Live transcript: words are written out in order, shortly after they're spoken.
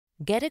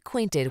Get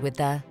acquainted with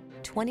the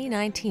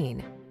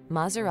 2019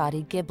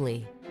 Maserati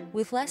Ghibli.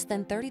 With less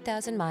than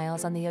 30,000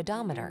 miles on the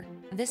odometer,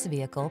 this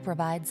vehicle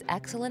provides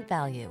excellent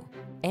value.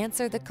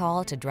 Answer the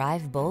call to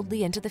drive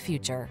boldly into the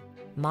future.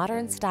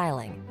 Modern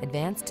styling,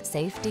 advanced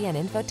safety and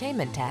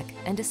infotainment tech,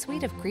 and a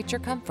suite of creature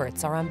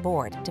comforts are on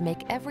board to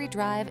make every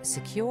drive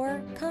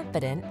secure,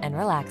 confident, and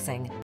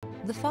relaxing.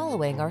 The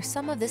following are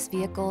some of this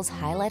vehicle's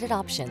highlighted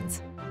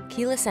options: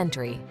 keyless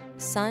entry,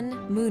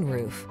 sun,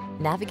 moonroof,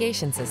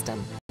 navigation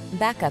system,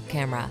 backup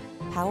camera,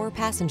 power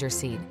passenger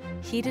seat,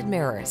 heated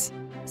mirrors,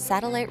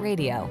 satellite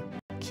radio,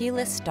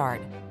 keyless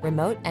start,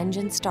 remote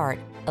engine start,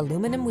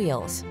 aluminum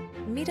wheels.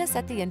 Meet us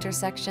at the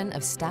intersection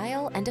of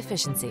style and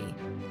efficiency.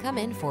 Come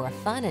in for a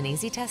fun and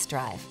easy test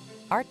drive.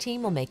 Our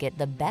team will make it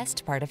the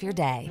best part of your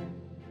day.